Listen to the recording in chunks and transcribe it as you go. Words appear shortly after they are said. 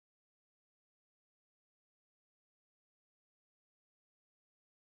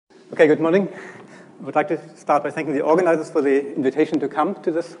Okay, good morning. I would like to start by thanking the organizers for the invitation to come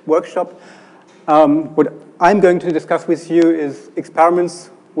to this workshop. What I'm going to discuss with you is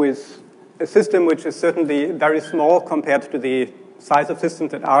experiments with a system which is certainly very small compared to the size of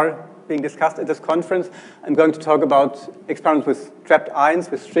systems that are being discussed at this conference. I'm going to talk about experiments with trapped ions,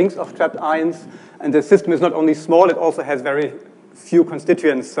 with strings of trapped ions. And the system is not only small, it also has very few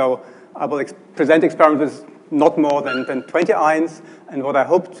constituents. So I will present experiments with not more than 20 ions. And what I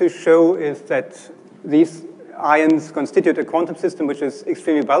hope to show is that these ions constitute a quantum system which is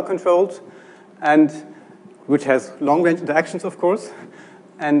extremely well controlled and which has long-range interactions, of course,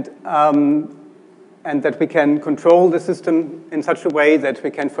 and that we can control the system in such a way that we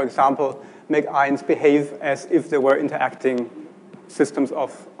can, for example, make ions behave as if they were interacting systems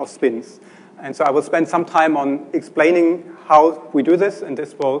of spins. And so I will spend some time on explaining how we do this, and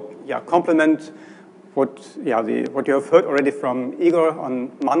this will complement what you have heard already from Igor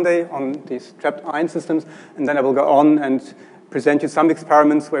on Monday on these trapped ion systems. And then I will go on and present you some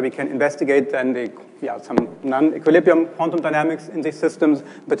experiments where we can investigate then some non-equilibrium quantum dynamics in these systems.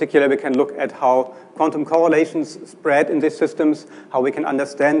 In particular, we can look at how quantum correlations spread in these systems, how we can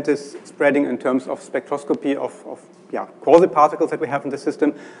understand this spreading in terms of spectroscopy of quasi-particles that we have in the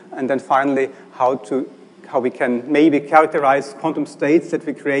system. And then finally, how we can maybe characterize quantum states that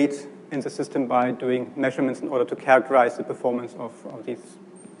we create in the system by doing measurements in order to characterize the performance of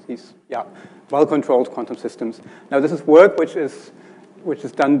these well-controlled quantum systems. Now, this is work which is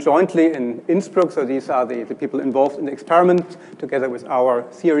done jointly in Innsbruck. So these are the people involved in the experiment, together with our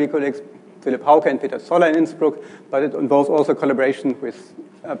theory colleagues, Philipp Hauke and Peter Zoller in Innsbruck. But it involves also collaboration with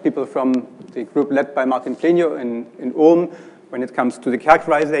people from the group led by Martin Plenio in Ulm when it comes to the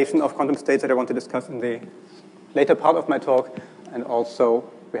characterization of quantum states that I want to discuss in the later part of my talk. And also,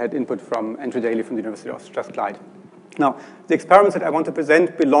 we had input from Andrew Daly from the University of Strathclyde. Now, the experiments that I want to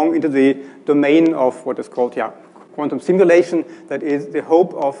present belong into the domain of what is called quantum simulation. That is the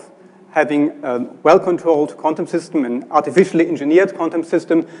hope of having a well-controlled quantum system, an artificially engineered quantum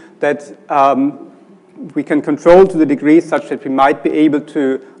system that we can control to the degree such that we might be able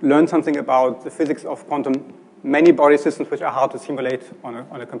to learn something about the physics of quantum many-body systems which are hard to simulate on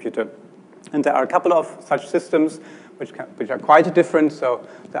a computer. And there are a couple of such systems which are quite different. So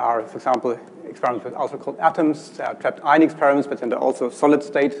there are, for example, experiments with also-called atoms. There are trapped ion experiments, but then there are also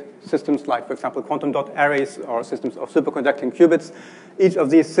solid-state systems like, for example, quantum dot arrays or systems of superconducting qubits. Each of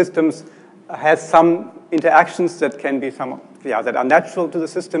these systems has some interactions that can be that are natural to the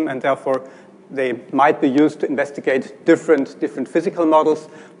system, and therefore they might be used to investigate different physical models.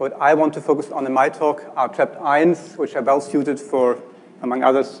 What I want to focus on in my talk are trapped ions, which are well suited for, among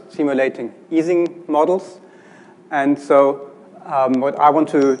others, simulating Ising models. And so what I want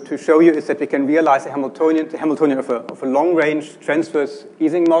to show you is that we can realize the Hamiltonian of a long-range transverse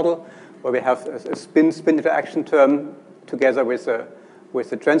Ising model, where we have a spin-spin interaction term together with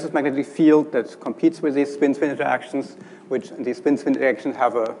the transverse magnetic field that competes with these spin-spin interactions, which these spin-spin interactions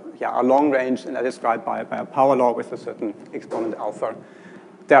have a long range and are described by a power law with a certain exponent alpha.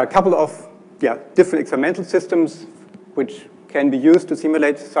 There are a couple of different experimental systems which can be used to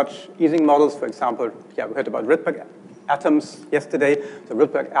simulate such Ising models. For example, we heard about Rydberg atoms yesterday. The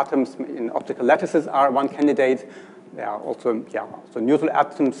Rydberg atoms in optical lattices are one candidate. There are also neutral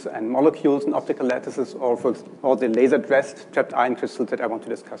atoms and molecules in optical lattices, or the laser-dressed trapped ion crystals that I want to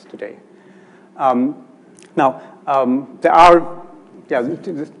discuss today. There are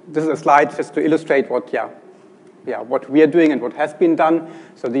this is a slide just to illustrate what we are doing and what has been done.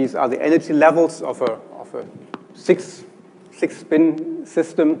 So these are the energy levels of a six-spin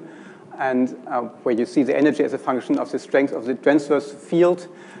system, and where you see the energy as a function of the strength of the transverse field.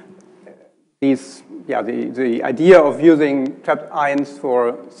 The idea of using trapped ions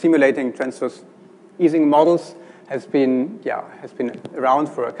for simulating transverse Ising models has been around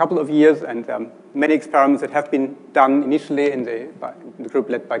for a couple of years, and many experiments that have been done initially in the group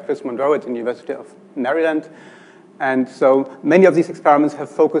led by Chris Monroe at the University of Maryland. And so many of these experiments have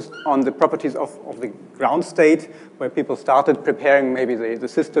focused on the properties of the ground state, where people started preparing maybe the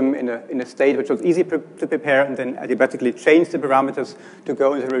system in a state which was easy to prepare, and then adiabatically changed the parameters to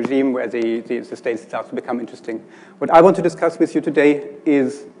go into a regime where the state starts to become interesting. What I want to discuss with you today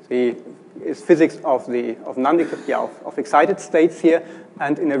is physics of excited states here,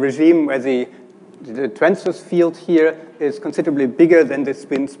 and in a regime where the transverse field here is considerably bigger than the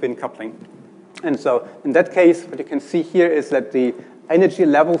spin-spin coupling. And so in that case, what you can see here is that the energy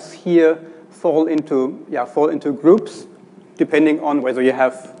levels here fall into groups, depending on whether you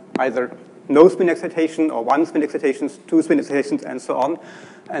have either no spin excitation or one spin excitations, two spin excitations, and so on.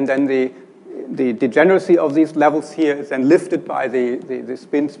 And then the degeneracy of these levels here is then lifted by the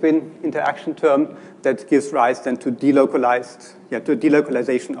spin-spin interaction term that gives rise then to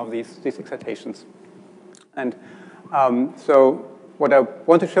delocalization of these excitations. And so what I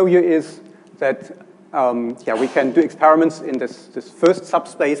want to show you is that we can do experiments in this first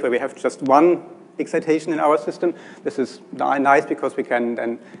subspace where we have just one excitation in our system. This is nice because we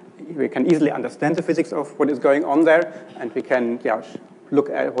can easily understand the physics of what is going on there, and we can look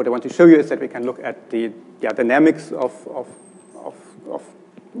at what I want to show you is that we can look at the dynamics of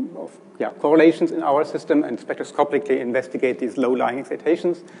correlations in our system and spectroscopically investigate these low-lying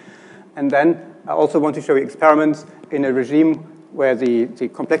excitations. And then I also want to show you experiments in a regime where the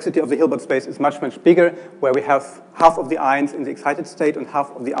complexity of the Hilbert space is much, much bigger, where we have half of the ions in the excited state and half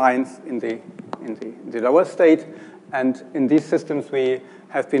of the ions in the lower state. And in these systems, we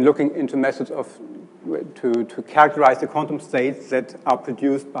have been looking into methods to characterize the quantum states that are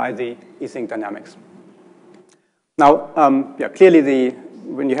produced by the E-sync dynamics. Now, clearly,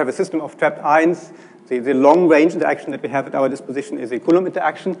 when you have a system of trapped ions, the long-range interaction that we have at our disposition is a Coulomb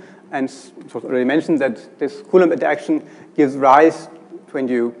interaction, and it was already mentioned that this Coulomb interaction gives rise when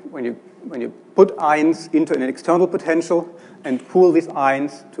you put ions into an external potential and cool these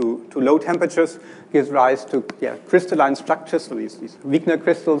ions to low temperatures, gives rise to crystalline structures, so these Wigner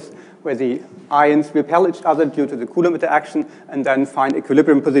crystals, where the ions repel each other due to the Coulomb interaction, and then find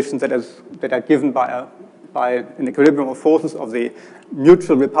equilibrium positions that are given by an equilibrium of forces of the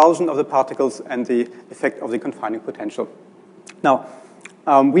mutual repulsion of the particles and the effect of the confining potential. Now,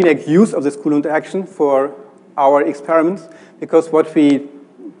 we make use of this Coulomb interaction for our experiments because what we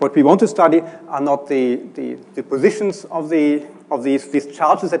want to study are not the positions of these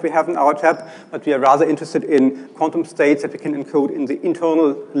charges that we have in our trap, but we are rather interested in quantum states that we can encode in the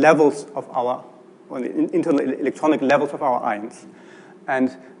internal levels of internal electronic levels of our ions.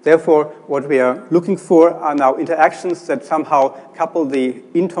 And therefore, what we are looking for are now interactions that somehow couple the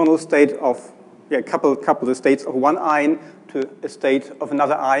internal state of, couple the states of one ion to a state of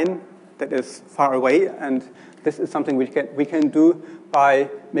another ion that is far away. And this is something we can do by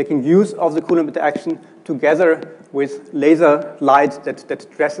making use of the Coulomb interaction together with laser light that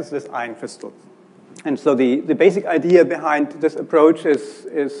dresses this ion crystal. And so the basic idea behind this approach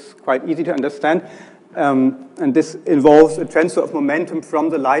is quite easy to understand. And this involves a transfer of momentum from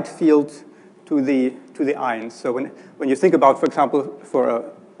the light field to the ions. So when you think about, for example,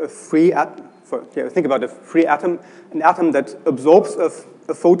 for a free atom, think about a free atom, an atom that absorbs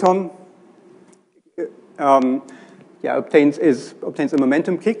a photon, obtains a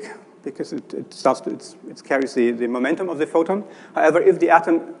momentum kick because it carries the momentum of the photon. However, if the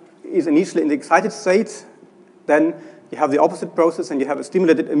atom is initially in the excited state, then you have the opposite process and you have a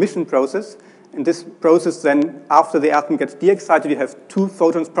stimulated emission process. In this process, then, after the atom gets de-excited, you have two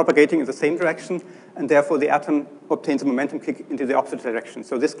photons propagating in the same direction, and therefore the atom obtains a momentum kick into the opposite direction.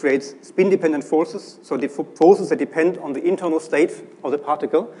 So this creates spin-dependent forces, so the forces that depend on the internal state of the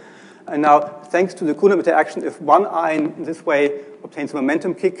particle. And now, thanks to the Coulomb interaction, if one ion in this way obtains a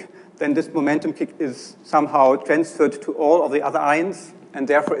momentum kick, then this momentum kick is somehow transferred to all of the other ions, and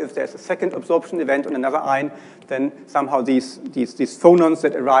therefore, if there's a second absorption event on another ion, then somehow these phonons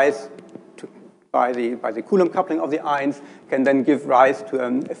that arise by the Coulomb coupling of the ions can then give rise to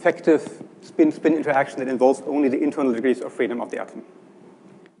an effective spin-spin interaction that involves only the internal degrees of freedom of the atom.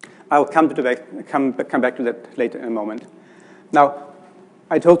 I'll come back to that later in a moment. Now,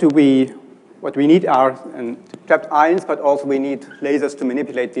 I told you what we need are trapped ions, but also we need lasers to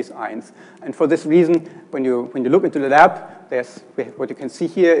manipulate these ions. And for this reason, when you look into the lab, what you can see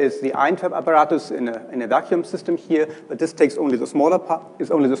here is the ion trap apparatus in a vacuum system here, but this takes only the smaller part, is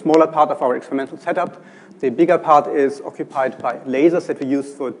only the smaller part of our experimental setup. The bigger part is occupied by lasers that we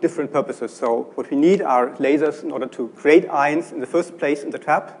use for different purposes. So what we need are lasers in order to create ions in the first place in the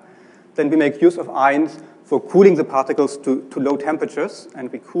trap. Then we make use of ions for cooling the particles to low temperatures, and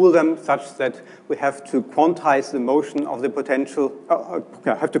we cool them such that we have to quantize the motion of the potential,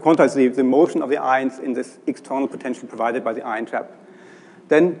 the motion of the ions in this external potential provided by the ion trap.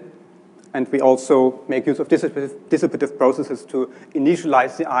 And we also make use of dissipative processes to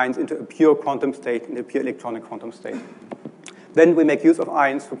initialize the ions into a pure quantum state, into a pure electronic quantum state. Then we make use of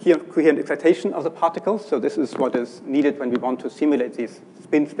ions for coherent excitation of the particles. So this is what is needed when we want to simulate these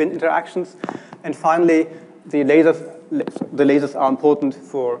spin-spin interactions. And finally, the lasers are important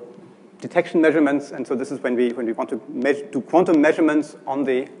for detection measurements. And so this is when we want to do quantum measurements on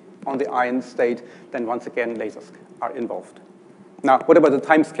the ion state. Then once again, lasers are involved. Now, what about the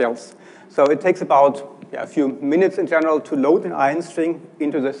timescales? So it takes about a few minutes in general to load an ion string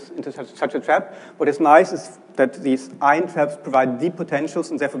into such a trap. What is nice is that these ion traps provide deep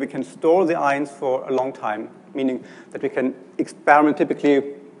potentials, and therefore we can store the ions for a long time, meaning that we can experiment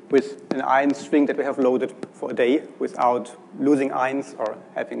typically with an ion string that we have loaded for a day without losing ions or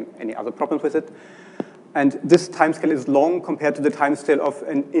having any other problems with it. And this timescale is long compared to the timescale of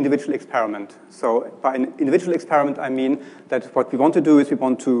an individual experiment. So by an individual experiment, I mean that what we want to do is we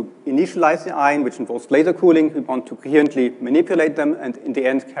want to initialize the ion, which involves laser cooling. We want to coherently manipulate them and in the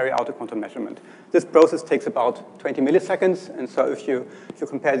end carry out a quantum measurement. This process takes about 20 milliseconds. And so if you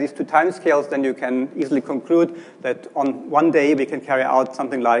compare these two timescales, then you can easily conclude that on one day we can carry out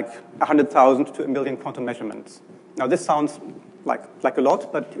something like 100,000 to 1 million quantum measurements. Now this sounds like a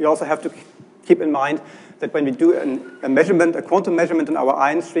lot, but you also have to keep in mind that when we do a measurement, a quantum measurement in our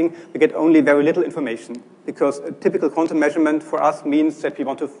ion string, we get only very little information, because a typical quantum measurement for us means that we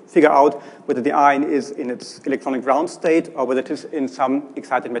want to figure out whether the ion is in its electronic ground state or whether it is in some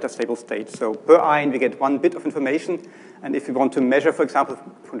excited metastable state. So per ion, we get one bit of information, and if we want to measure, for example,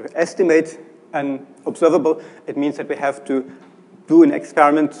 to estimate an observable, it means that we have to do an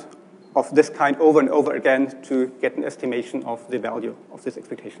experiment of this kind over and over again to get an estimation of the value, of this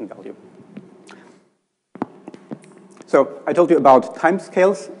expectation value. So I told you about time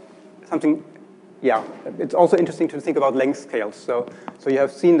scales. It's also interesting to think about length scales. So you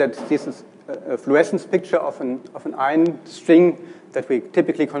have seen that this is a fluorescence picture of an ion string that we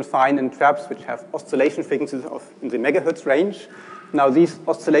typically confine in traps which have oscillation frequencies in the megahertz range. Now these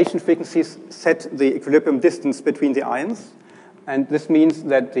oscillation frequencies set the equilibrium distance between the ions. And this means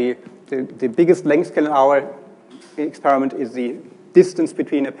that the biggest length scale in our experiment is the distance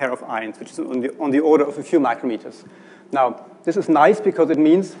between a pair of ions, which is on the order of a few micrometers. Now, this is nice because it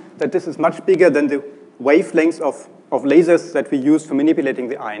means that this is much bigger than the wavelengths of lasers that we use for manipulating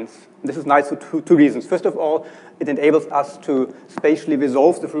the ions. This is nice for two reasons. First of all, it enables us to spatially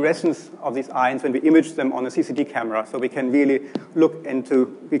resolve the fluorescence of these ions when we image them on a CCD camera. So we can really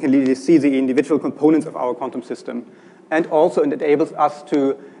we can really see the individual components of our quantum system. And also it enables us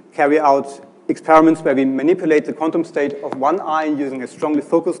to carry out experiments where we manipulate the quantum state of one ion using a strongly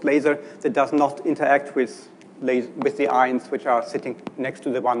focused laser that does not interact with the ions which are sitting next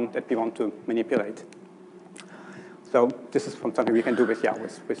to the one that we want to manipulate. So this is something we can do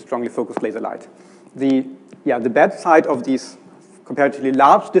with strongly focused laser light. The bad side of these comparatively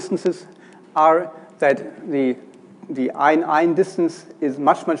large distances are that the ion-ion distance is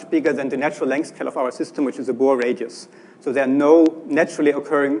much, much bigger than the natural length scale of our system, which is a Bohr radius. So there are no naturally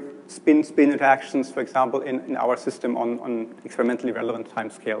occurring spin-spin interactions, for example, in our system on experimentally relevant time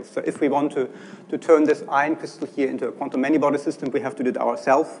scales. So if we want to turn this ion crystal here into a quantum many-body system, we have to do it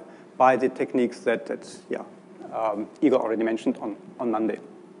ourselves by the techniques that Igor already mentioned on Monday.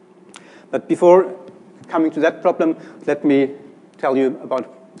 But before coming to that problem, let me tell you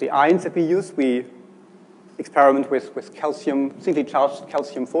about the ions that we use. We experiment with calcium, singly charged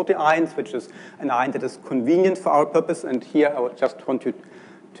calcium-40 ions, which is an ion that is convenient for our purpose. And here I would just want you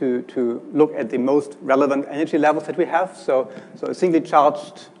to look at the most relevant energy levels that we have. So a singly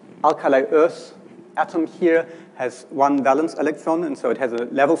charged alkali earth atom here has one valence electron, and so it has a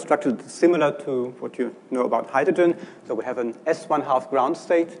level structure that's similar to what you know about hydrogen. So we have an S1/2 ground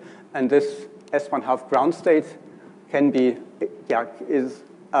state, and this S1/2 ground state can be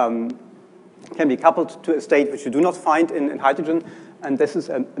coupled to a state which you do not find in hydrogen, and this is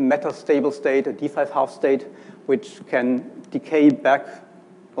a metastable state, a D5 half state, which can decay back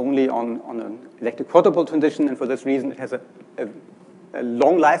only on an electric quarter-pole transition, and for this reason it has a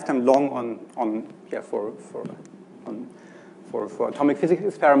long lifetime, for atomic physics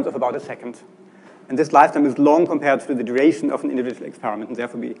experiments of about a second. And this lifetime is long compared to the duration of an individual experiment, and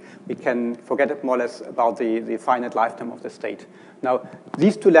therefore we can forget more or less about the finite lifetime of the state. Now,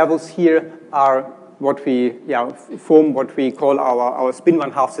 these two levels here are what we form what we call our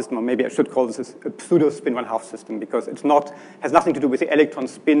spin-1/2 system, or maybe I should call this a pseudo spin-1/2 system, because has nothing to do with the electron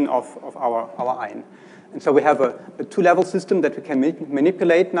spin of our ion. And so we have a two-level system that we can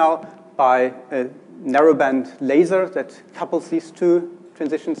manipulate now by a narrowband laser that couples these two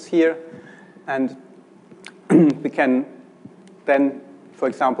transitions here. And we can then, for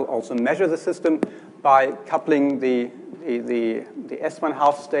example, also measure the system by coupling the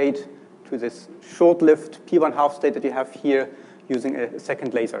S1/2 state to this short-lived P1/2 state that you have here using a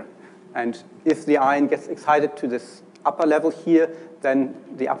second laser. And if the ion gets excited to this upper level here, then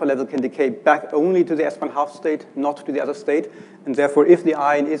the upper level can decay back only to the S1/2 state, not to the other state. And therefore, if the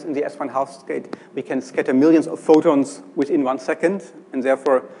ion is in the S1/2 state, we can scatter millions of photons within 1 second. And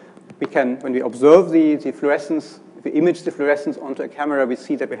therefore, we can, when we observe the fluorescence, if we image the fluorescence onto a camera, we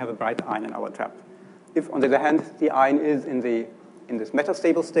see that we have a bright ion in our trap. if, on the other hand, the ion is in this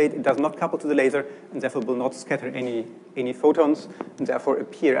metastable state, it does not couple to the laser, and therefore will not scatter any photons, and therefore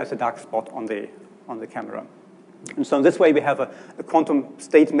appear as a dark spot on the camera. And so in this way, we have a quantum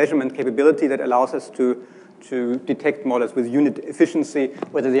state measurement capability that allows us to detect more or less with unit efficiency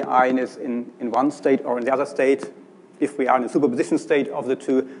whether the ion is in one state or in the other state. If we are in a superposition state of the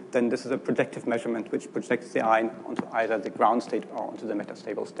two, then this is a projective measurement which projects the ion onto either the ground state or onto the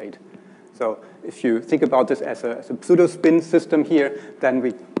metastable state. So if you think about this as a pseudo-spin system here, then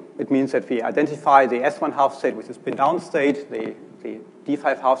it means that we identify the S1 half state with the spin down state, the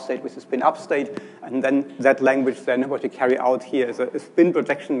D5 half state with the spin up state, and then that language, then what we carry out here is a spin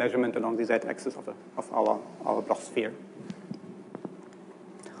projection measurement along the z-axis of our Bloch sphere.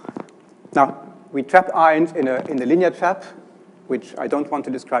 Now, we trap ions in a linear trap, which I don't want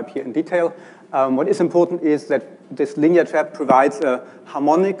to describe here in detail. What is important is that this linear trap provides a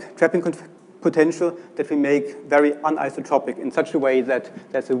harmonic trapping potential that we make very anisotropic in such a way that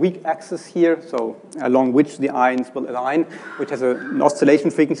there's a weak axis here, so along which the ions will align, which has an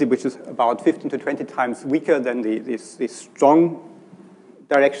oscillation frequency which is about 15 to 20 times weaker than these strong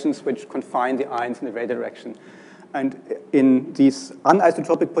directions which confine the ions in the radar direction. And in these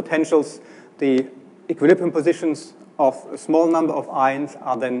anisotropic potentials, the equilibrium positions of a small number of ions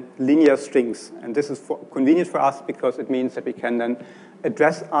are then linear strings. And this is convenient for us because it means that we can then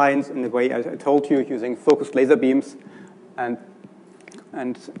address ions in the way I told you, using focused laser beams.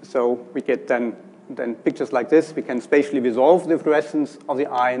 And so we get then pictures like this. We can spatially resolve the fluorescence of the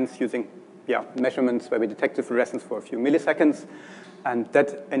ions using measurements where we detect the fluorescence for a few milliseconds. And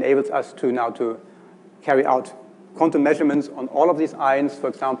that enables us to carry out quantum measurements on all of these ions. For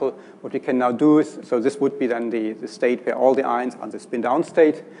example, what we can now do is, so this would be then the state where all the ions are in the spin-down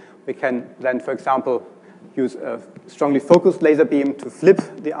state. We can then, for example, use a strongly focused laser beam to flip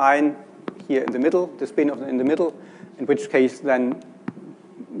the ion here in the middle, the spin in the middle, in which case then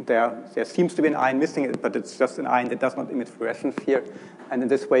there seems to be an ion missing, but it's just an ion that does not emit fluorescence here. And in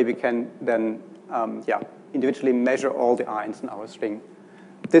this way, we can then individually measure all the ions in our string.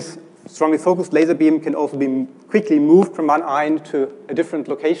 This strongly focused laser beam can also be quickly moved from one ion to a different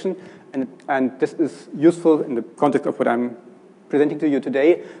location, and this is useful in the context of what I'm presenting to you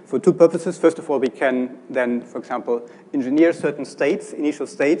today for two purposes. First of all, we can then, for example, engineer certain states, initial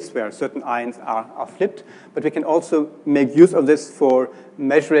states, where certain ions are flipped, but we can also make use of this for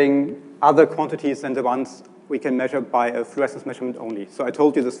measuring other quantities than the ones we can measure by a fluorescence measurement only. So I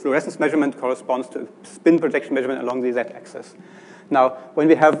told you this fluorescence measurement corresponds to a spin projection measurement along the z-axis. Now, when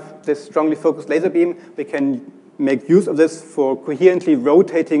we have this strongly focused laser beam, we can make use of this for coherently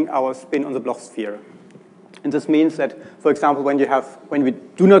rotating our spin on the Bloch sphere. And this means that, for example, when we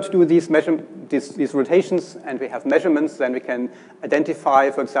do not do these rotations and we have measurements, then we can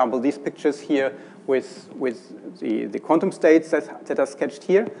identify, for example, these pictures here with the quantum states that are sketched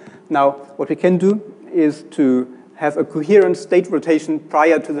here. Now, what we can do is to have a coherent state rotation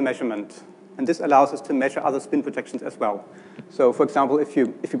prior to the measurement. And this allows us to measure other spin projections as well. So, for example, if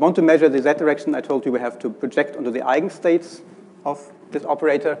you want to measure the z direction, I told you we have to project onto the eigenstates of this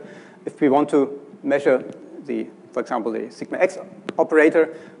operator. If we want to measure for example, the sigma x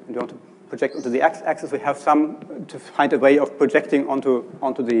operator, and we want to project onto the x-axis, we have to find a way of projecting onto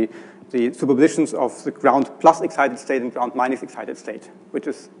the superpositions of the ground plus excited state and ground minus excited state,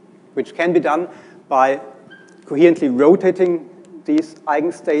 which can be done by coherently rotating these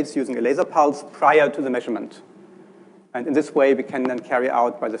eigenstates using a laser pulse prior to the measurement. And in this way, we can then carry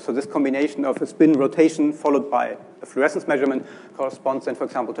out so this combination of a spin rotation followed by a fluorescence measurement corresponds then, for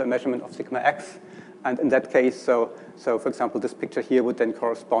example, to a measurement of sigma x. And in that case, so for example, this picture here would then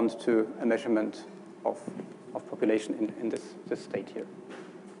correspond to a measurement of population in this state here.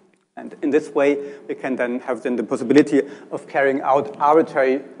 And in this way, we can then have the possibility of carrying out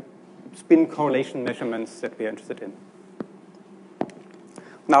arbitrary spin correlation measurements that we are interested in.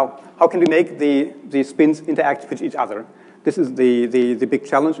 Now, how can we make the spins interact with each other? This is the big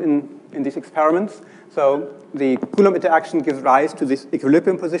challenge in these experiments. So the Coulomb interaction gives rise to these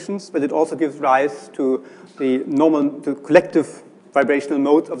equilibrium positions, but it also gives rise to the collective vibrational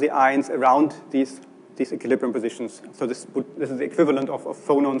modes of the ions around these equilibrium positions. So this is the equivalent of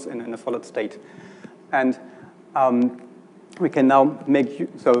phonons in a solid state. And we can now make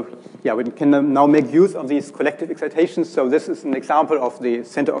use of these collective excitations. So this is an example of the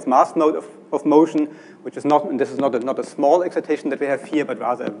center of mass mode of motion, which is not, and this is not a small excitation that we have here, but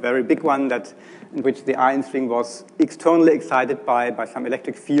rather a very big one in which the ion string was externally excited by some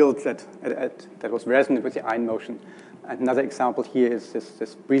electric field that was resonant with the ion motion. And another example here is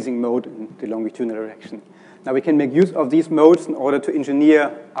this breathing mode in the longitudinal direction. Now we can make use of these modes in order to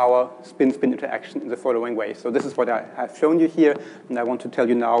engineer our spin-spin interaction in the following way. So this is what I have shown you here, and I want to tell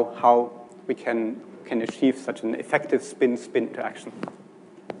you now how we can achieve such an effective spin-spin interaction.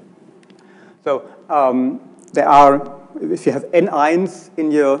 So there are, if you have n ions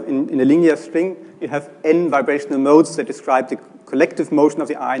in a linear string, you have n vibrational modes that describe the collective motion of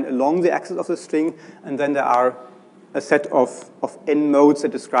the ion along the axis of the string, and then there are a set of n modes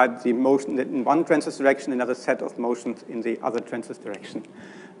that describe the motion in one transverse direction, another set of motions in the other transverse direction.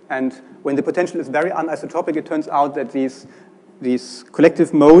 And when the potential is very anisotropic, it turns out that these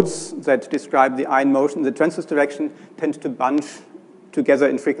collective modes that describe the ion motion in the transverse direction tend to bunch together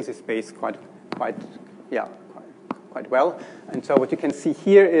in frequency space quite well. And so what you can see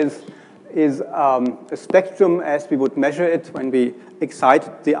here is a spectrum as we would measure it when we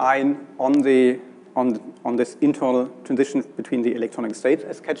excite the ion on this internal transition between the electronic states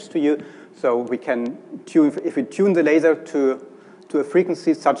as sketched to you. So we can tune, if we tune the laser to a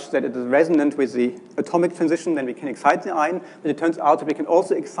frequency such that it is resonant with the atomic transition, then we can excite the ion. But it turns out that we can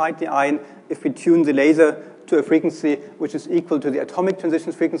also excite the ion if we tune the laser to a frequency which is equal to the atomic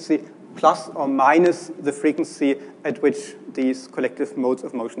transition frequency plus or minus the frequency at which these collective modes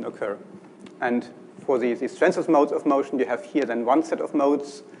of motion occur. And for these transverse modes of motion, you have here then one set of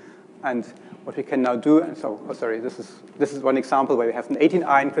modes. And what we can now do, and so, this is one example where we have an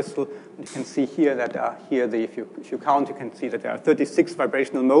 18-ion crystal. You can see here that if you count, you can see that there are 36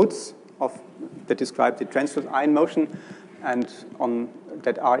 vibrational modes that describe the transverse ion motion, and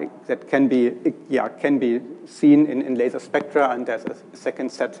that can be seen in laser spectra. And there's a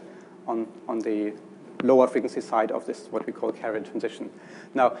second set on the lower frequency side of this, what we call carrier transition.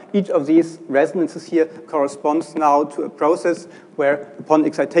 Now, each of these resonances here corresponds now to a process where, upon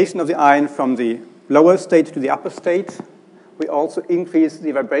excitation of the ion from the lower state to the upper state, we also increase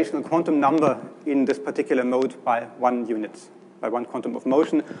the vibrational quantum number in this particular mode by 1 unit, by 1 quantum of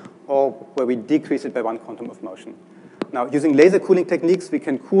motion, or where we decrease it by 1 quantum of motion. Now, using laser cooling techniques, we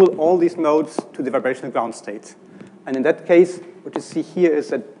can cool all these modes to the vibrational ground state. And in that case, what you see here is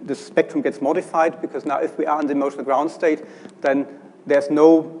that the spectrum gets modified, because now if we are in the motional ground state, then there's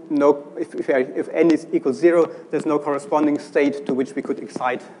if n is equal 0, there's no corresponding state to which we could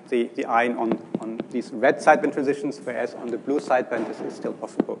excite the ion on these red sideband transitions, whereas on the blue sideband this is still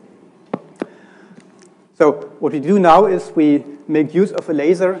possible. So what we do now is we make use of a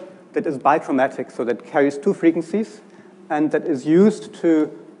laser that is bichromatic, so that carries 2 frequencies, and that is used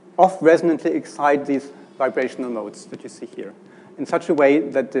to off-resonantly excite these vibrational modes that you see here, in such a way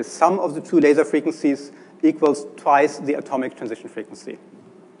that the sum of the 2 laser frequencies equals twice the atomic transition frequency.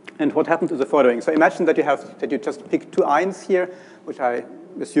 And what happens is the following. So imagine that you just pick 2 ions here, which I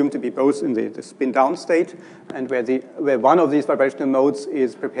assume to be both in the spin-down state, and where one of these vibrational modes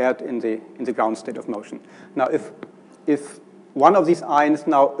is prepared in the ground state of motion. Now, if one of these ions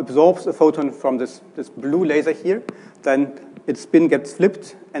now absorbs a photon from this blue laser here, then its spin gets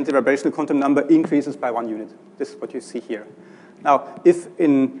flipped, and the vibrational quantum number increases by 1 unit. This is what you see here. Now, if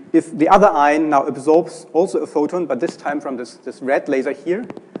the other ion now absorbs also a photon, but this time from this red laser here,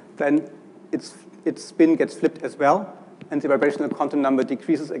 then its spin gets flipped as well, and the vibrational quantum number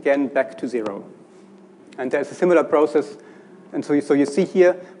decreases again back to 0. And there's a similar process. And so you see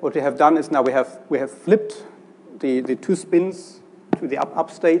here, what we have done is now we have flipped the 2 spins to the up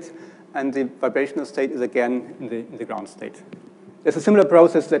state, and the vibrational state is again in the ground state. There's a similar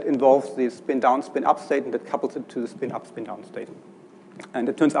process that involves the spin-down, spin-up state, and that couples it to the spin-up, spin-down state. And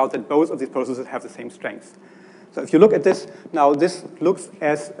it turns out that both of these processes have the same strength. So if you look at this, now this looks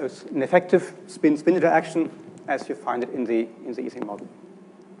as an effective spin-spin interaction as you find it in the Ising model.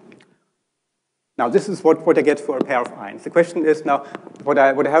 Now this is what I get for a pair of ions. The question is now, what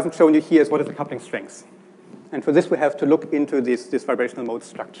I haven't shown you here is what is the coupling strength. And for this we have to look into this vibrational mode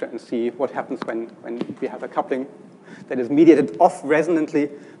structure and see what happens when we have a coupling that is mediated off-resonantly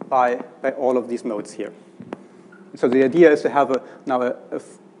by all of these modes here. So the idea is to have a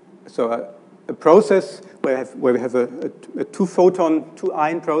process where we have a 2-photon,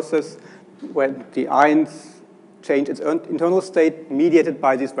 2-ion process where the ions change its internal state mediated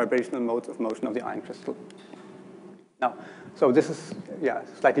by these vibrational modes of motion of the ion crystal. Now, so this is a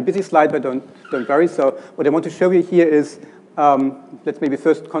slightly busy slide, but don't worry. So what I want to show you here is, let's maybe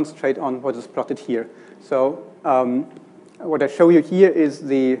first concentrate on what is plotted here. So what I show you here is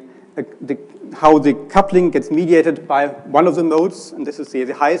how the coupling gets mediated by one of the modes, and this is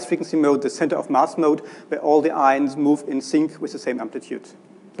the highest frequency mode, the center of mass mode, where all the ions move in sync with the same amplitude.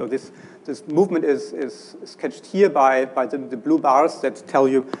 So this movement is sketched here by the blue bars that tell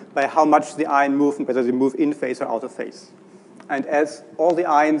you by how much the ion moves and whether they move in phase or out of phase. And as all the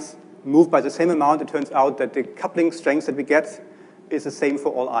ions move by the same amount, it turns out that the coupling strength that we get is the same for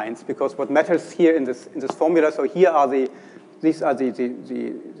all ions, because what matters here in this formula, so here are these are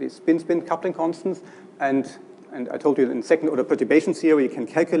the spin-spin coupling constants, and I told you in second-order perturbation theory, you can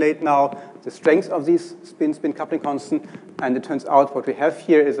calculate now the strength of these spin-spin coupling constant, and it turns out what we have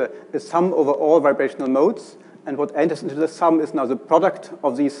here is a sum over all vibrational modes, and what enters into the sum is now the product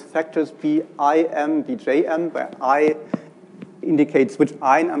of these factors Bim, Bjm, where I indicates which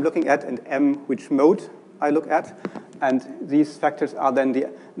ion I'm looking at, and M which mode I look at, and these factors are then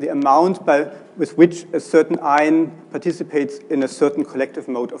the amount with which a certain ion participates in a certain collective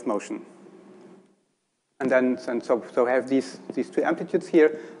mode of motion. And so I have these two amplitudes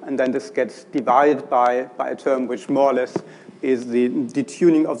here, and then this gets divided by a term which more or less is the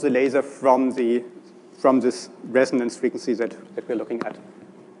detuning of the laser from this resonance frequency that we're looking at.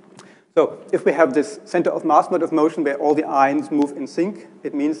 So if we have this center of mass mode of motion where all the ions move in sync,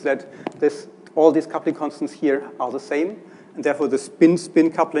 it means that all these coupling constants here are the same, and therefore the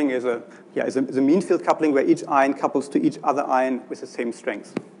spin-spin coupling is a mean field coupling where each ion couples to each other ion with the same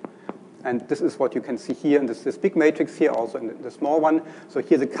strength. And this is what you can see here in this big matrix here, also in the small one. So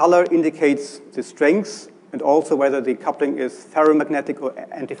here the color indicates the strength and also whether the coupling is ferromagnetic or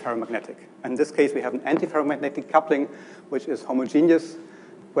antiferromagnetic. In this case, we have an antiferromagnetic coupling, which is homogeneous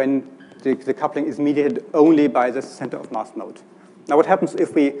when the coupling is mediated only by the center of mass mode. Now, what happens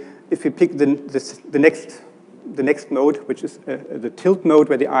if we pick the next mode, which is the tilt mode,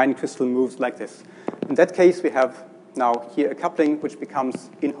 where the ion crystal moves like this? In that case, we have now here a coupling which becomes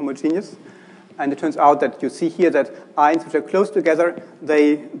inhomogeneous, and it turns out that you see here that ions which are close together,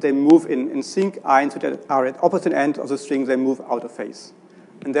 they move in sync. Ions which are at opposite ends of the string, they move out of phase,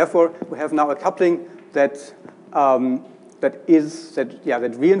 and therefore we have now a coupling that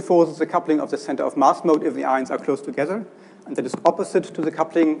reinforces the coupling of the center of mass mode if the ions are close together, and that is opposite to the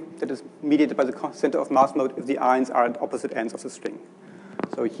coupling that is mediated by the center of mass mode if the ions are at opposite ends of the string.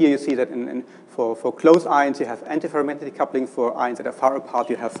 So here you see that for close ions, you have antiferromagnetic coupling. For ions that are far apart,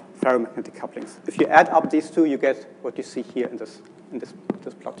 you have ferromagnetic couplings. If you add up these two, you get what you see here in this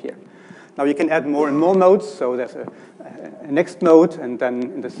plot here. Now you can add more and more modes. So there's a next mode, and then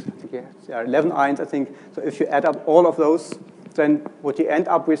in this, there are 11 ions, I think. So if you add up all of those, then what you end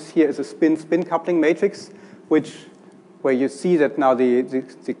up with here is a spin-spin coupling matrix, where you see that now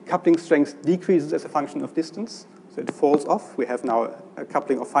the coupling strength decreases as a function of distance. So it falls off. We have now a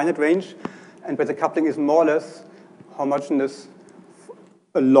coupling of finite range, and where the coupling is more or less homogeneous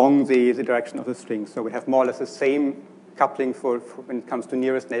along the direction of the string. So we have more or less the same coupling for when it comes to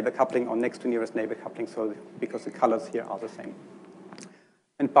nearest neighbor coupling or next to nearest neighbor coupling, so because the colors here are the same.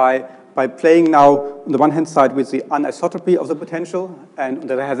 And by playing now, on the one hand side, with the anisotropy of the potential, and on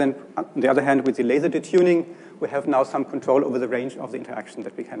the other hand, with the laser detuning, we have now some control over the range of the interaction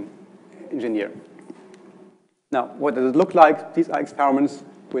that we can engineer. Now, what does it look like? These are experiments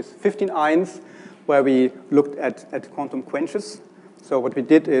with 15 ions where we looked at quantum quenches. So what we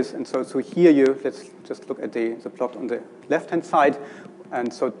did is, and so here let's just look at the plot on the left-hand side.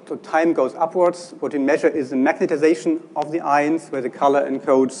 And so time goes upwards. What we measure is the magnetization of the ions, where the color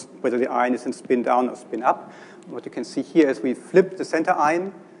encodes whether the ion is in spin down or spin up. What you can see here is we flip the center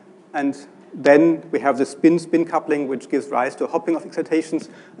ion, and then we have the spin-spin coupling, which gives rise to a hopping of excitations.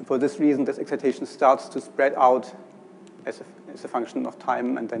 And for this reason, this excitation starts to spread out as a function of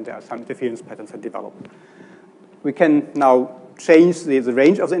time, and then there are some interference patterns that develop. We can now change the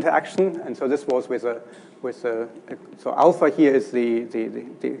range of the interaction, and so this was so alpha here is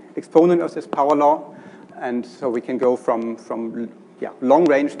the exponent of this power law, and so we can go from long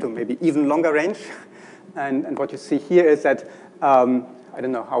range to maybe even longer range. And what you see here is that I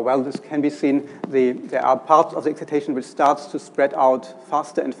don't know how well this can be seen. There are parts of the excitation which starts to spread out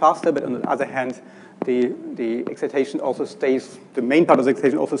faster and faster, but on the other hand, the excitation also stays, the main part of the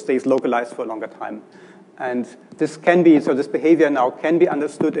excitation also stays localized for a longer time. And this can be, so this behavior now can be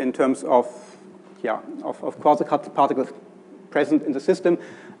understood in terms of quasi-cut particles present in the system.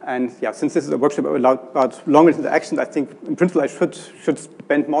 And since this is a workshop about long-range interactions, I think in principle I should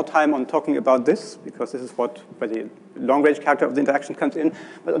spend more time on talking about this, because this is where the long-range character of the interaction comes in.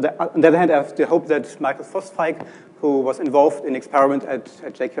 But on the other hand, I have the hope that Michael Vossfeig, who was involved in experiment at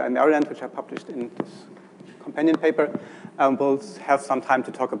JQI Maryland, which I published in this companion paper, will have some time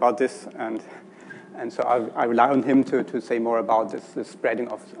to talk about this. And so I rely on him to say more about this spreading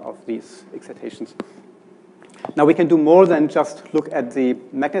of these excitations. Now we can do more than just look at the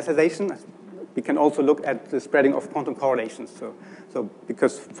magnetization. we can also look at the spreading of quantum correlations. So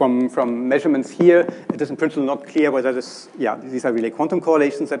because from measurements here, it is in principle not clear whether these are really quantum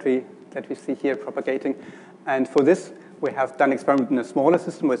correlations that we see here propagating. And for this, we have done experiment in a smaller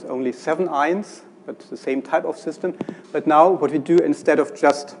system with only 7 ions, but the same type of system. But now what we do, instead of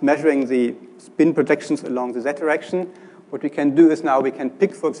just measuring the spin projections along the z direction, what we can do is now we can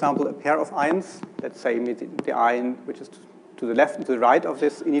pick, for example, a pair of ions. Let's say the ion which is to the left and to the right of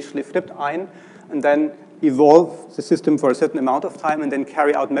this initially flipped ion, and then evolve the system for a certain amount of time, and then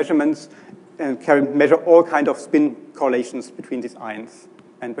carry out measurements and measure all kinds of spin correlations between these ions.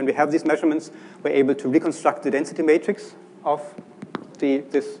 And when we have these measurements, we're able to reconstruct the density matrix of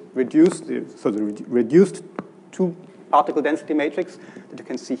this reduced two-particle density matrix that you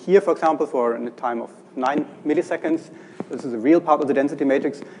can see here, for example, for a time of 9 milliseconds. This is the real part of the density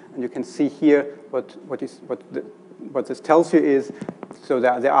matrix, and you can see here what this tells you is, so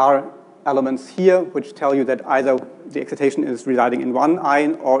there are elements here which tell you that either the excitation is residing in one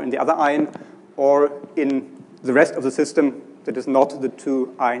ion or in the other ion, or in the rest of the system that is not the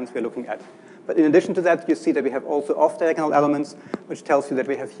 2 ions we're looking at. But in addition to that, you see that we have also off-diagonal elements, which tells you that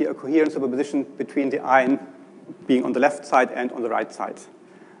we have here a coherent superposition between the ion being on the left side and on the right side.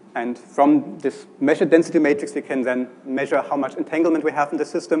 And from this measured density matrix, we can then measure how much entanglement we have in the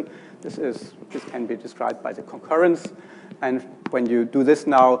system. This can be described by the concurrence. And when you do this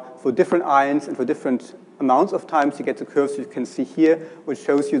now for different ions and for different amounts of times, you get the curves you can see here, which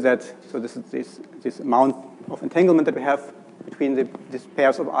shows you that, so this is this amount of entanglement that we have between these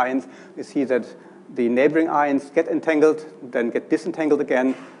pairs of ions. You see that the neighboring ions get entangled, then get disentangled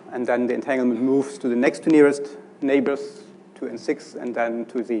again, and then the entanglement moves to the next to nearest neighbors, 2 and 6, and then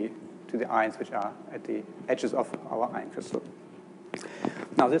to the ions which are at the edges of our ion crystal.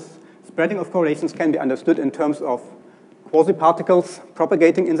 Now, this spreading of correlations can be understood in terms of quasi-particles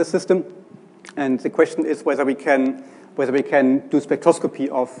propagating in the system, and the question is whether we can do spectroscopy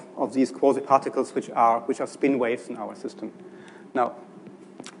of these quasi-particles which are spin waves in our system. Now,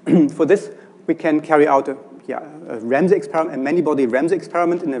 for this, we can carry out a Ramsey experiment, a many-body Ramsey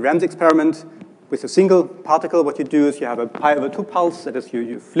experiment. In a Ramsey experiment with a single particle, what you do is you have a pi/2 pulse, that is,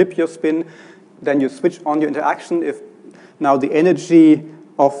 you flip your spin, then you switch on your interaction. If now the energy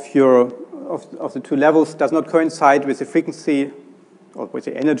of the 2 levels does not coincide with the frequency or with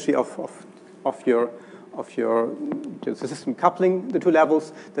the energy of the system coupling the 2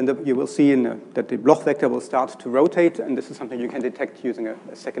 levels, then you will see that the Bloch vector will start to rotate, and this is something you can detect using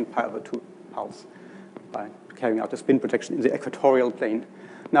a second pi/2 pulse by carrying out a spin projection in the equatorial plane.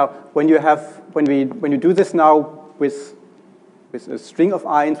 Now, when you do this now with a string of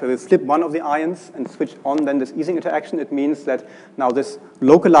ions, where we flip one of the ions and switch on then this Ising interaction, it means that now this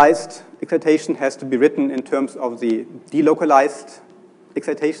localized excitation has to be written in terms of the delocalized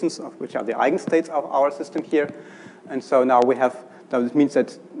excitations, which are the eigenstates of our system here. And so now this means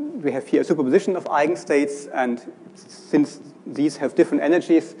that we have here a superposition of eigenstates, and since these have different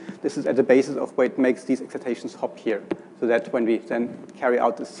energies, this is at the basis of what makes these excitations hop here. So that when we then carry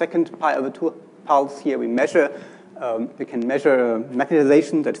out the second pi/2 pulse here, we can measure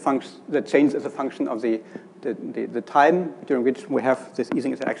magnetization that changes as a function of the time during which we have this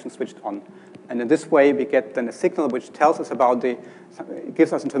Ising interaction switched on. And in this way, we get then a signal which tells us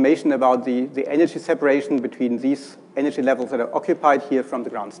gives us information about the energy separation between these energy levels that are occupied here from the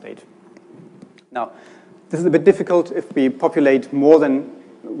ground state. Now, this is a bit difficult if we populate more than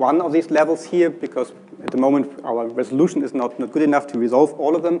one of these levels here, because at the moment our resolution is not good enough to resolve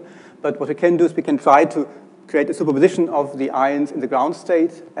all of them. But what we can do is we can try to create a superposition of the ions in the ground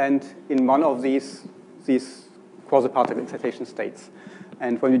state and in one of these quasi-particle excitation states.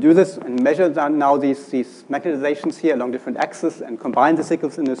 And when we do this and measure now these magnetizations here along different axes and combine the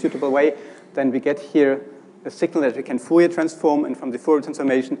signals in a suitable way, then we get here a signal that we can Fourier transform. And from the Fourier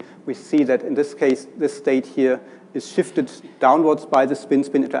transformation, we see that in this case, this state here is shifted downwards by the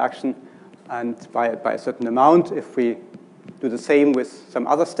spin-spin interaction and by a certain amount. If we do the same with some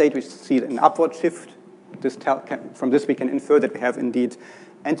other state, we see an upward shift. From this, we can infer that we have indeed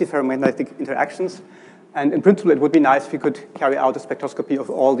antiferromagnetic interactions. And in principle, it would be nice if we could carry out a spectroscopy of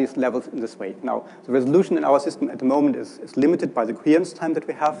all these levels in this way. Now, the resolution in our system at the moment is limited by the coherence time that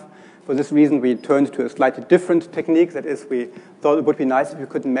we have. For this reason, we turned to a slightly different technique. That is, we thought it would be nice if we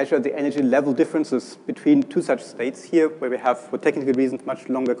could measure the energy level differences between 2 such states here, where we have, for technical reasons, much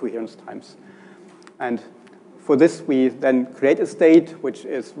longer coherence times. And for this, we then create a state which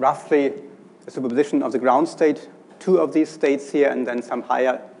is roughly a superposition of the ground state, 2 of these states here, and then some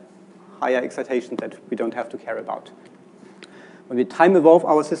higher excitation that we don't have to care about. when we time evolve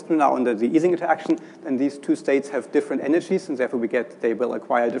our system now under the Ising interaction, then these two states have different energies, and therefore they will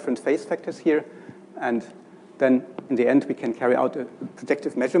acquire different phase factors here. And then in the end, we can carry out a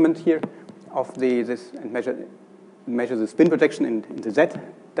projective measurement here of this and measure the spin projection in the Z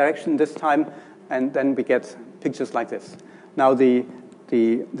direction this time, and then we get pictures like this. Now the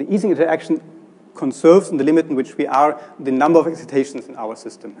Ising interaction conserves in the limit in which we are the number of excitations in our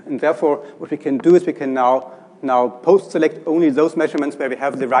system. And therefore, what we can do is we can now post-select only those measurements where we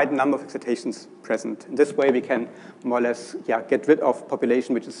have the right number of excitations present. In this way, we can more or less get rid of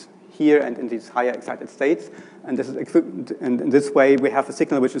population which is here and in these higher excited states. And this is and in this way, we have a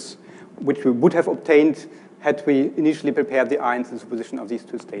signal which we would have obtained had we initially prepared the ions in superposition of these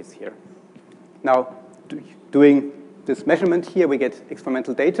two states here. Now, doing this measurement here, we get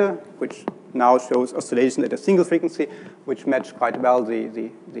experimental data, which now shows oscillation at a single frequency, which match quite well the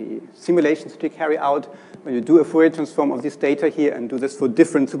simulations that we carry out. When you do a Fourier transform of this data here and do this for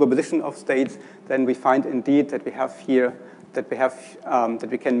different superposition of states, then we find indeed that we have here that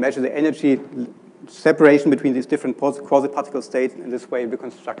we can measure the energy separation between these different quasi-particle states. In this way, we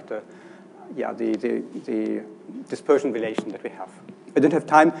construct the dispersion relation that we have. I don't have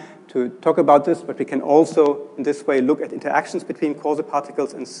time to talk about this, but we can also, in this way, look at interactions between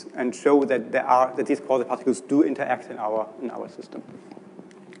quasi-particles and show that these quasi-particles do interact in our system.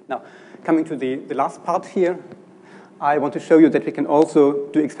 Now, coming to the last part here, I want to show you that we can also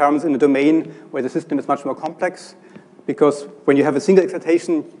do experiments in a domain where the system is much more complex, because when you have a single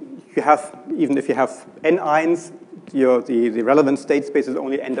excitation, you have, even if you have n ions, the relevant state space is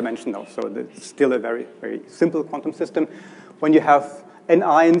only n-dimensional, so it's still a very, very simple quantum system. When you have n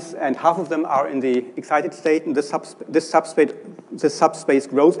ions and half of them are in the excited state, and this subspace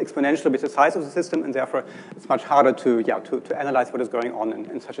grows exponentially with the size of the system, and therefore it's much harder to analyze what is going on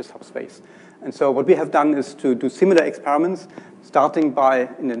in such a subspace. And so what we have done is to do similar experiments, starting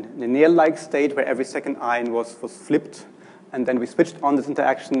in a Néel-like state where every second ion was flipped, and then we switched on this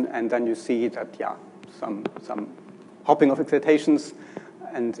interaction, and then you see that some hopping of excitations,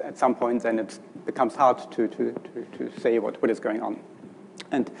 and at some point then it becomes hard to say what is going on.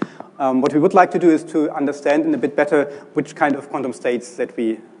 And what we would like to do is to understand in a bit better which kind of quantum states that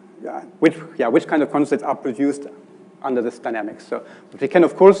which kind of quantum states are produced under this dynamics. So what we can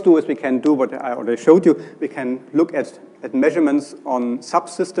of course do is we can do what I already showed you. We can look at measurements on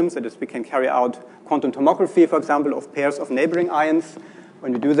subsystems. That is, we can carry out quantum tomography, for example, of pairs of neighboring ions.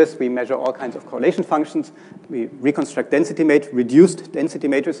 When we do this, we measure all kinds of correlation functions. We reconstruct reduced density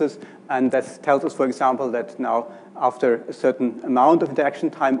matrices, and that tells us, for example, that now after a certain amount of interaction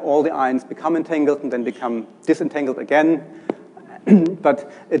time, all the ions become entangled and then become disentangled again.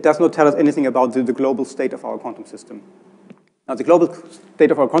 But it does not tell us anything about the global state of our quantum system. Now, the global state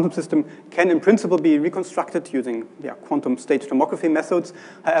of our quantum system can, in principle, be reconstructed using quantum state tomography methods.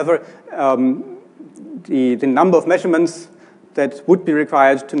 However, the number of measurements that would be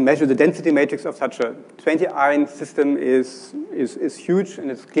required to measure the density matrix of such a 20-ion system is huge,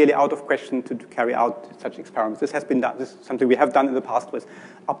 and it's clearly out of question to carry out such experiments. This has been done. This is something we have done in the past with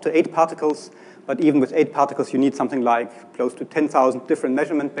up to 8 particles, but even with 8 particles, you need something like close to 10,000 different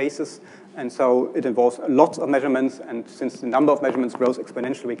measurement bases, and so it involves lots of measurements, and since the number of measurements grows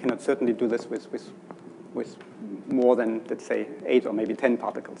exponentially, we cannot certainly do this with more than, let's say, 8 or maybe 10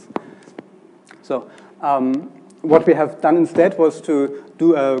 particles. So, what we have done instead was to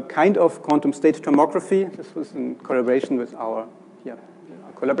do a kind of quantum state tomography. This was in collaboration with our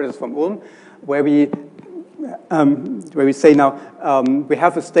collaborators from Ulm, where we say now we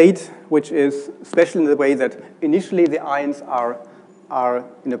have a state which is special in the way that initially the ions are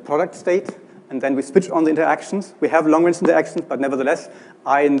in a product state, and then we switch on the interactions. We have long-range interactions, but nevertheless,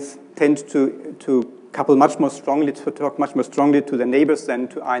 ions tend to couple much more strongly, to talk much more strongly to their neighbors than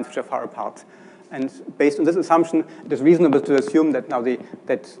to ions which are far apart. And based on this assumption, it is reasonable to assume that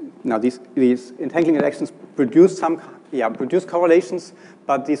these entangling interactions produce correlations,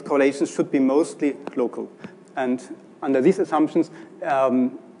 but these correlations should be mostly local. And under these assumptions, there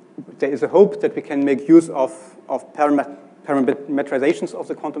is a hope that we can make use of parametrizations of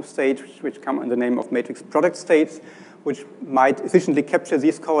the quantum state, which come in the name of matrix product states, which might efficiently capture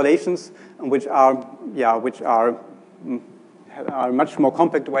these correlations, and which are a much more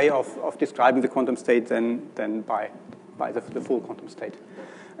compact way of describing the quantum state than by the full quantum state.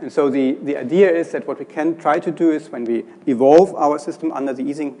 And so the idea is that what we can try to do is when we evolve our system under the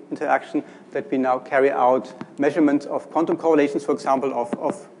Ising interaction, that we now carry out measurements of quantum correlations, for example,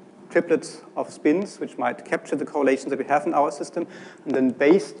 of triplets of spins, which might capture the correlations that we have in our system. And then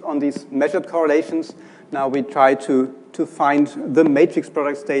based on these measured correlations, now we try to find the matrix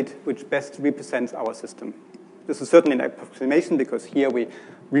product state which best represents our system. This is certainly an approximation because here we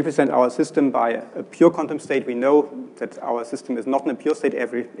represent our system by a pure quantum state. We know that our system is not in a pure state.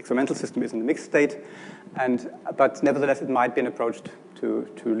 Every experimental system is in a mixed state. But nevertheless, it might be an approach to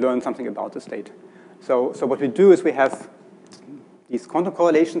learn something about the state. So what we do is we have these quantum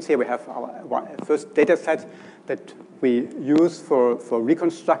correlations here. We have our first data set that we use for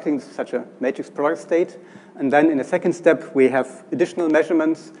reconstructing such a matrix product state. And then in a second step, we have additional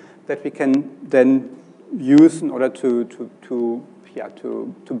measurements that we can then use in order to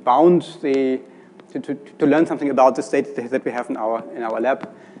bound to learn something about the state that we have in our lab.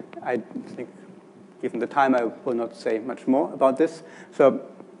 I think, given the time, I will not say much more about this.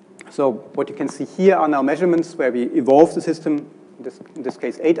 So what you can see here are now measurements where we evolve the system, in this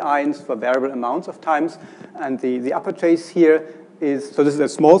case 8 ions for variable amounts of times. And the upper trace here is, so this is a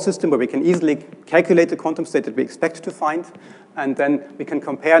small system where we can easily calculate the quantum state that we expect to find. And then we can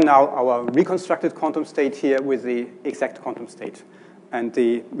compare now our reconstructed quantum state here with the exact quantum state. And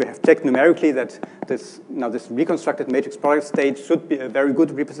we have checked numerically that this reconstructed matrix product state should be a very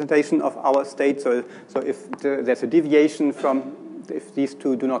good representation of our state. So if there's a deviation if these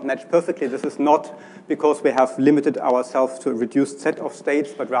two do not match perfectly, this is not because we have limited ourselves to a reduced set of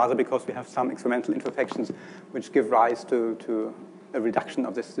states, but rather because we have some experimental imperfections which give rise to a reduction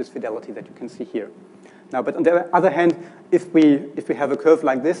of this fidelity that you can see here. Now, but on the other hand, if we have a curve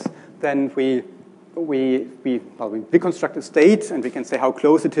like this, then we reconstruct a state, and we can say how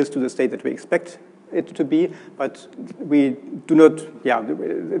close it is to the state that we expect it to be, but we do not,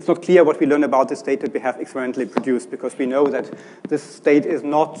 it's not clear what we learn about the state that we have experimentally produced, because we know that this state is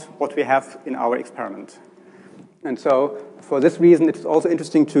not what we have in our experiment. And so for this reason, it's also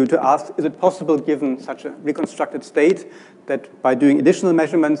interesting to ask, is it possible, given such a reconstructed state, that by doing additional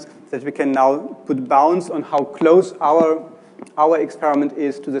measurements, that we can now put bounds on how close our experiment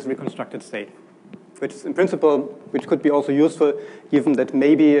is to this reconstructed state? Which is in principle, which could be also useful, given that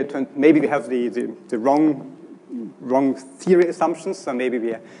maybe we have the wrong theory assumptions. So maybe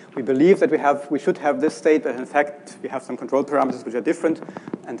we believe that we should have this state, but in fact we have some control parameters which are different,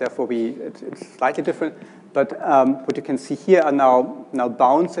 and therefore it's slightly different. But what you can see here are now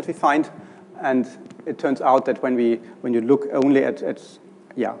bounds that we find, and it turns out that when you look only at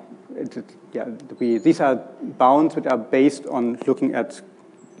these are bounds which are based on looking at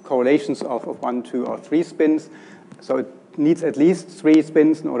correlations of 1, 2, or 3 spins. So it needs at least 3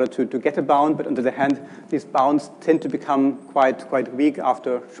 spins in order to get a bound, but on the other hand, these bounds tend to become quite weak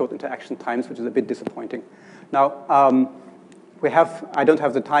after short interaction times, which is a bit disappointing. Now, I don't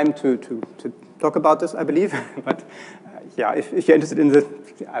have the time to talk about this, I believe, but if you're interested in this,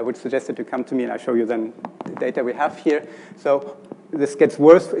 I would suggest that you come to me and I show you then the data we have here. So this gets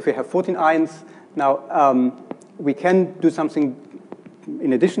worse if we have 14 ions. Now, we can do something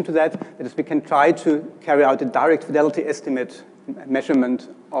in addition to that is we can try to carry out a direct fidelity estimate measurement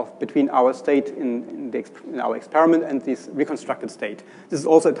between our state in our experiment and this reconstructed state. This is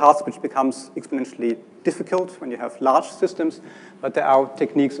also a task which becomes exponentially difficult when you have large systems, but there are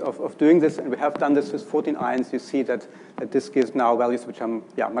techniques of doing this, and we have done this with 14 ions. You see that this gives now values which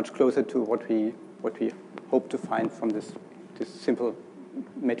are much closer to what we hope to find from this simple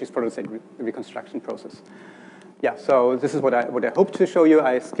matrix product state reconstruction process. So this is what I hope to show you.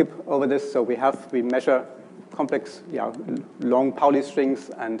 I skip over this. So we measure complex, long Pauli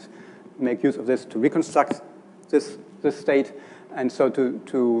strings and make use of this to reconstruct this state. And so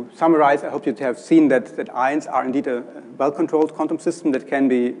to summarize, I hope you have seen that ions are indeed a well-controlled quantum system that can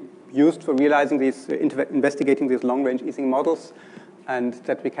be used for realizing investigating these long-range Ising models, and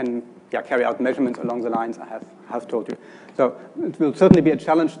that we can carry out measurements along the lines I have told you. So it will certainly be a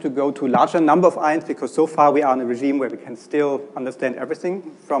challenge to go to a larger number of ions, because so far we are in a regime where we can still understand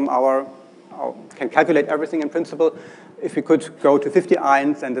everything from can calculate everything in principle. If we could go to 50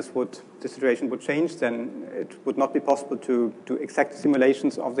 ions, then the situation would change. Then it would not be possible to do exact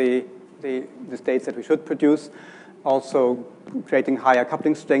simulations of the states that we should produce. Also, creating higher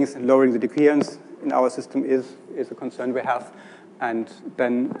coupling strengths and lowering the decoherence in our system is a concern we have. And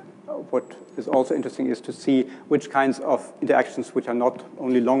then what is also interesting is to see which kinds of interactions, which are not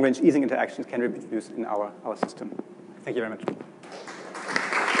only long-range Ising interactions, can we produce in our system. Thank you very much.